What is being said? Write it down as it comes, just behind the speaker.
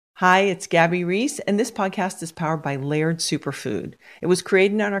Hi, it's Gabby Reese, and this podcast is powered by Laird Superfood. It was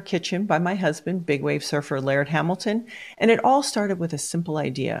created in our kitchen by my husband, big wave surfer Laird Hamilton, and it all started with a simple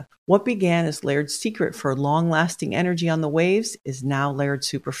idea. What began as Laird's secret for long-lasting energy on the waves is now Laird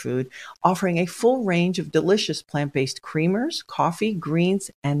Superfood, offering a full range of delicious plant-based creamers, coffee,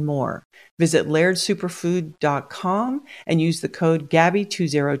 greens, and more. Visit lairdsuperfood.com and use the code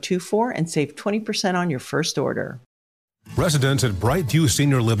GABBY2024 and save 20% on your first order. Residents at Brightview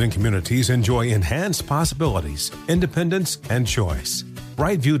Senior Living Communities enjoy enhanced possibilities, independence, and choice.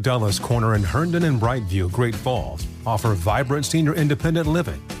 Brightview Dulles Corner in Herndon and Brightview, Great Falls, offer vibrant senior independent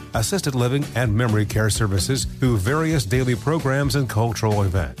living, assisted living, and memory care services through various daily programs and cultural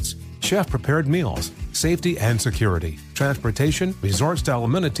events. Chef-prepared meals, safety and security, transportation, resort-style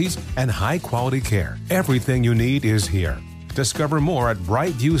amenities, and high-quality care. Everything you need is here. Discover more at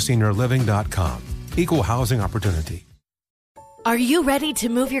brightviewseniorliving.com. Equal housing opportunity. Are you ready to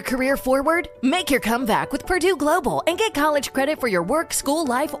move your career forward? Make your comeback with Purdue Global and get college credit for your work, school,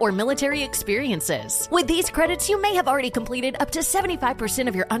 life, or military experiences. With these credits, you may have already completed up to 75%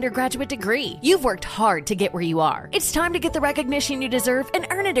 of your undergraduate degree. You've worked hard to get where you are. It's time to get the recognition you deserve and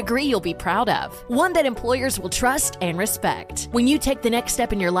earn a degree you'll be proud of. One that employers will trust and respect. When you take the next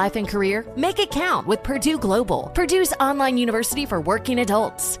step in your life and career, make it count with Purdue Global, Purdue's online university for working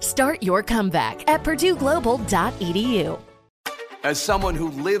adults. Start your comeback at purdueglobal.edu. As someone who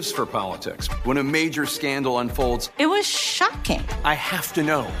lives for politics, when a major scandal unfolds, it was shocking. I have to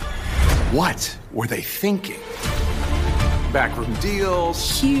know, what were they thinking? Backroom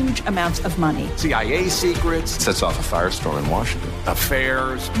deals, huge amounts of money, CIA secrets, sets off a firestorm in Washington,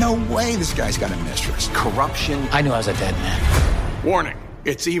 affairs. No way this guy's got a mistress. Corruption. I knew I was a dead man. Warning,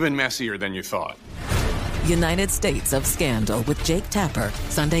 it's even messier than you thought. United States of Scandal with Jake Tapper,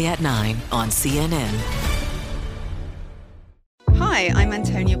 Sunday at 9 on CNN. Hi, I'm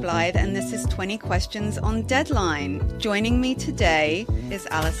Antonia Blythe, and this is 20 Questions on Deadline. Joining me today is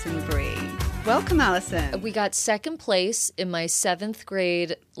Alison Brie. Welcome, Alison. We got second place in my 7th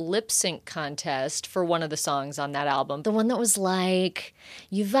grade lip sync contest for one of the songs on that album. The one that was like,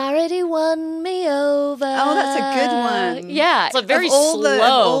 "You've already won me over." Oh, that's a good one. Yeah. It's a very slow. Of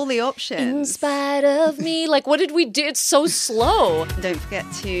all the options. In spite of me. Like, what did we do? It's so slow. Don't forget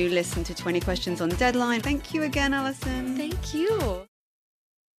to listen to 20 Questions on Deadline. Thank you again, Alison. Thank you.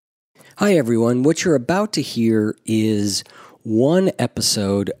 Hi, everyone. What you're about to hear is one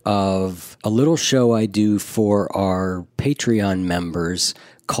episode of a little show I do for our Patreon members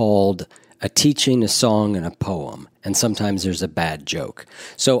called A Teaching, a Song, and a Poem. And sometimes there's a bad joke.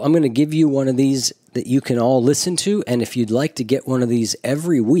 So I'm going to give you one of these that you can all listen to. And if you'd like to get one of these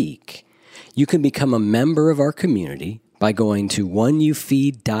every week, you can become a member of our community by going to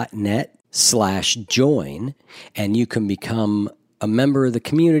oneyoufeed.net/join. And you can become a member of the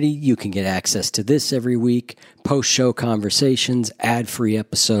community. You can get access to this every week, post-show conversations, ad-free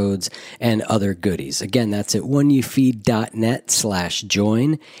episodes, and other goodies. Again, that's at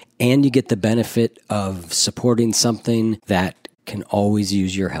oneyoufeed.net/join, and you get the benefit of supporting something that can always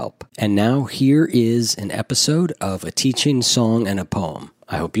use your help. And now here is an episode of A Teaching, Song, and a Poem.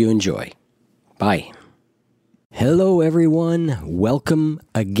 I hope you enjoy. Bye. Hello, everyone. Welcome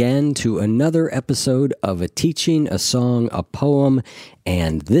again to another episode of A Teaching, a Song, a Poem,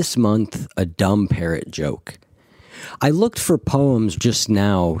 and this month, a dumb parrot joke. I looked for poems just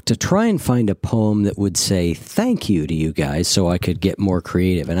now to try and find a poem that would say thank you to you guys so I could get more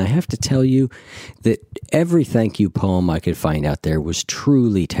creative. And I have to tell you that every thank you poem I could find out there was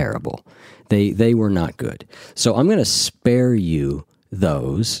truly terrible. They were not good. So I'm going to spare you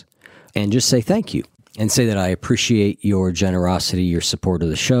those and just say thank you. And say that I appreciate your generosity, your support of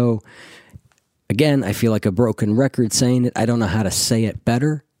the show. Again, I feel like a broken record saying it. I don't know how to say it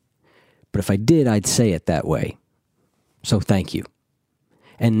better, but if I did, I'd say it that way. So thank you.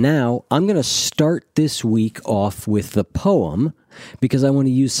 And now I'm going to start this week off with the poem because I want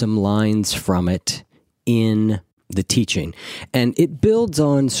to use some lines from it in the teaching. And it builds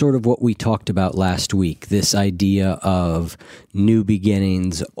on sort of what we talked about last week, this idea of new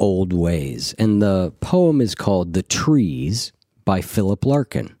beginnings, old ways. And the poem is called The Trees by Philip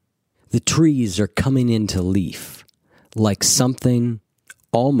Larkin. The trees are coming into leaf, like something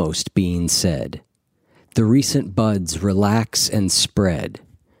almost being said. The recent buds relax and spread.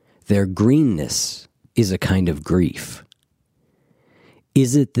 Their greenness is a kind of grief.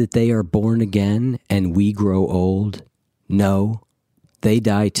 Is it that they are born again and we grow old? No, they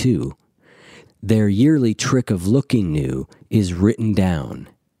die too. Their yearly trick of looking new is written down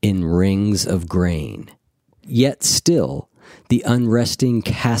in rings of grain. Yet still, the unresting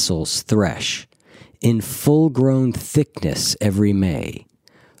castles thresh in full-grown thickness every May,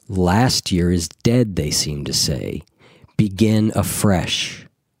 Last year is dead, they seem to say. Begin afresh.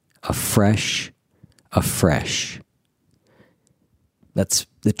 Afresh. Afresh. That's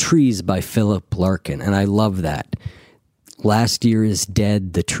The Trees by Philip Larkin, and I love that. Last year is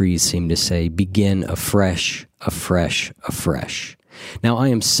dead, the trees seem to say. Begin afresh, afresh, afresh. Now, I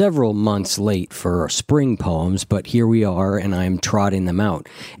am several months late for spring poems, but here we are, and I am trotting them out.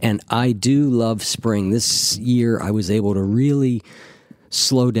 And I do love spring. This year, I was able to really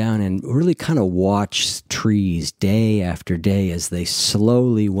slow down and really kind of watch trees day after day as they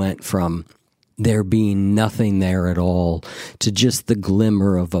slowly went from there being nothing there at all to just the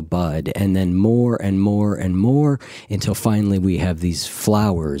glimmer of a bud, and then more and more and more until finally we have these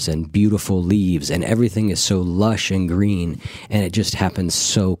flowers and beautiful leaves, and everything is so lush and green, and it just happens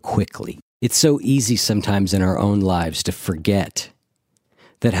so quickly. It's so easy sometimes in our own lives to forget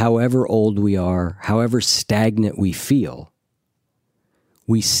that however old we are, however stagnant we feel,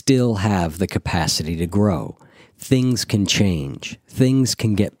 we still have the capacity to grow. Things can change. Things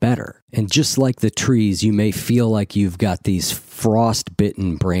can get better. And just like the trees, you may feel like you've got these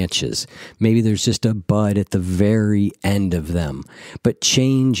frost-bitten branches. Maybe there's just a bud at the very end of them. But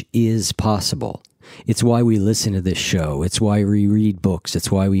change is possible. It's why we listen to this show. It's why we read books.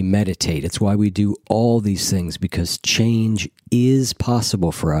 It's why we meditate. It's why we do all these things, because change is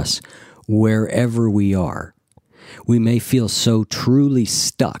possible for us wherever we are. We may feel so truly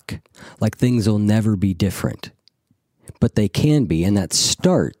stuck, like things will never be different. But they can be, and that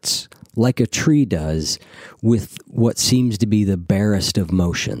starts, like a tree does, with what seems to be the barest of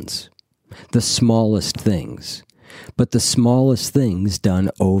motions, the smallest things. But the smallest things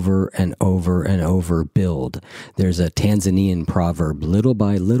done over and over and over build. There's a Tanzanian proverb, little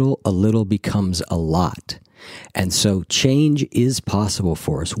by little, a little becomes a lot. And so change is possible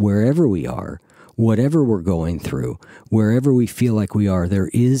for us wherever we are, whatever we're going through, wherever we feel like we are, there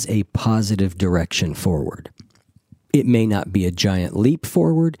is a positive direction forward. It may not be a giant leap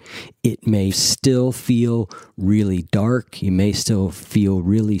forward. It may still feel really dark. You may still feel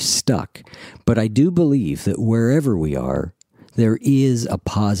really stuck. But I do believe that wherever we are, there is a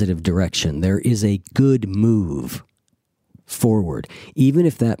positive direction. There is a good move forward, even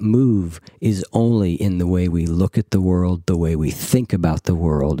if that move is only in the way we look at the world, the way we think about the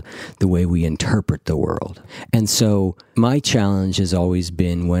world, the way we interpret the world. And so my challenge has always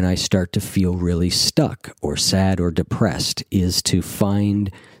been, when I start to feel really stuck or sad or depressed, is to find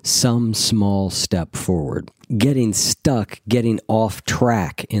some small step forward. Getting stuck, getting off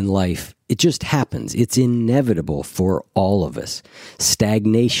track in life, it just happens. It's inevitable for all of us.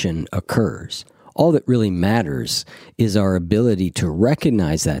 Stagnation occurs. All that really matters is our ability to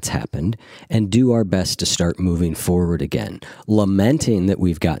recognize that's happened and do our best to start moving forward again, lamenting that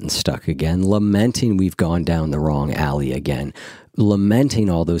we've gotten stuck again, lamenting we've gone down the wrong alley again. Lamenting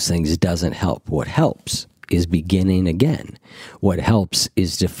all those things doesn't help. What helps is beginning again. What helps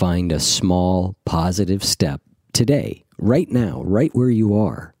is to find a small positive step today, right now, right where you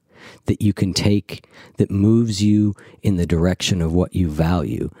are, that you can take, that moves you in the direction of what you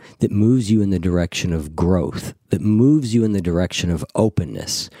value, that moves you in the direction of growth, that moves you in the direction of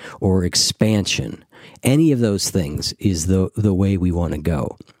openness or expansion. Any of those things is the way we want to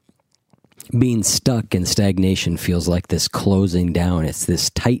go. Being stuck in stagnation feels like this closing down. It's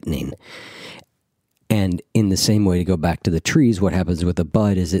this tightening. And in the same way, to go back to the trees, what happens with a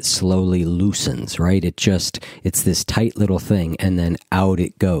bud is it slowly loosens, right? It's this tight little thing, and then out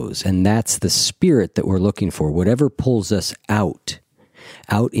it goes. And that's the spirit that we're looking for. Whatever pulls us out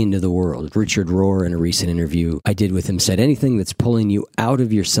into the world. Richard Rohr, in a recent interview I did with him, said anything that's pulling you out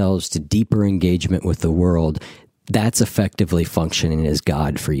of yourselves to deeper engagement with the world, that's effectively functioning as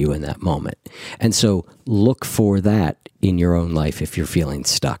God for you in that moment. And so look for that in your own life if you're feeling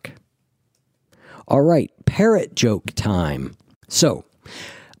stuck. All right, parrot joke time. So,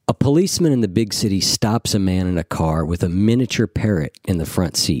 a policeman in the big city stops a man in a car with a miniature parrot in the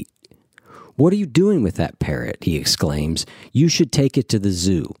front seat. "What are you doing with that parrot?" he exclaims. "You should take it to the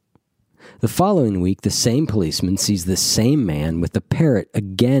zoo." The following week, the same policeman sees the same man with the parrot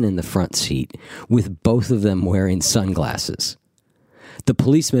again in the front seat, with both of them wearing sunglasses. The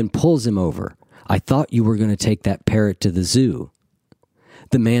policeman pulls him over. "I thought you were going to take that parrot to the zoo."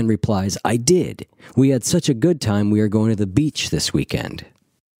 The man replies, "I did. We had such a good time, we are going to the beach this weekend."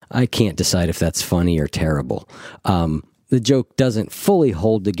 I can't decide if that's funny or terrible. The joke doesn't fully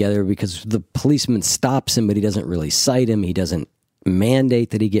hold together because the policeman stops him, but he doesn't really cite him. He doesn't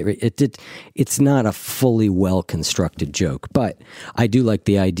mandate that he get it's not a fully well-constructed joke. But I do like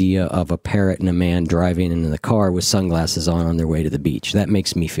the idea of a parrot and a man driving in the car with sunglasses on their way to the beach. That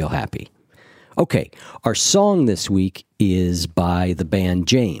makes me feel happy. Okay, our song this week is by the band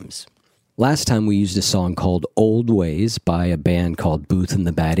James. Last time we used a song called Old Ways by a band called Booth and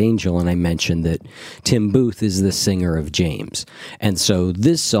the Bad Angel, and I mentioned that Tim Booth is the singer of James. And so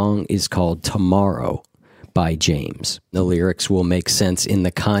this song is called Tomorrow by James. The lyrics will make sense in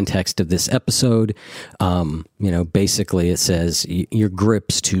the context of this episode. Basically it says, your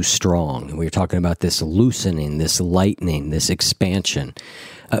grip's too strong. We're talking about this loosening, this lightening, this expansion.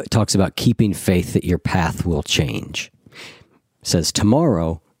 It talks about keeping faith that your path will change. It says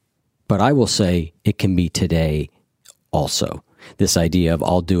tomorrow, but I will say it can be today also. This idea of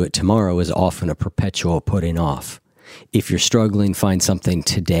I'll do it tomorrow is often a perpetual putting off. If you're struggling, find something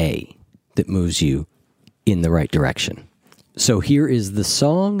today that moves you in the right direction. So here is the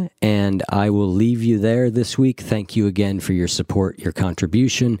song, and I will leave you there this week. Thank you again for your support, your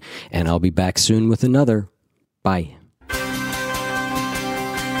contribution, and I'll be back soon with another. Bye.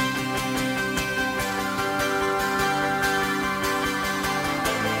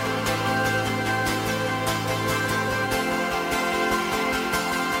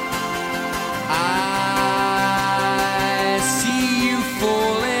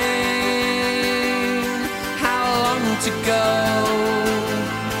 To go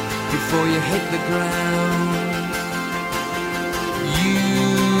before you hit the ground. You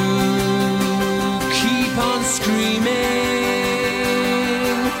keep on screaming,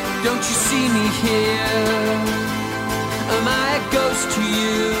 don't you see me here? Am I a ghost to you?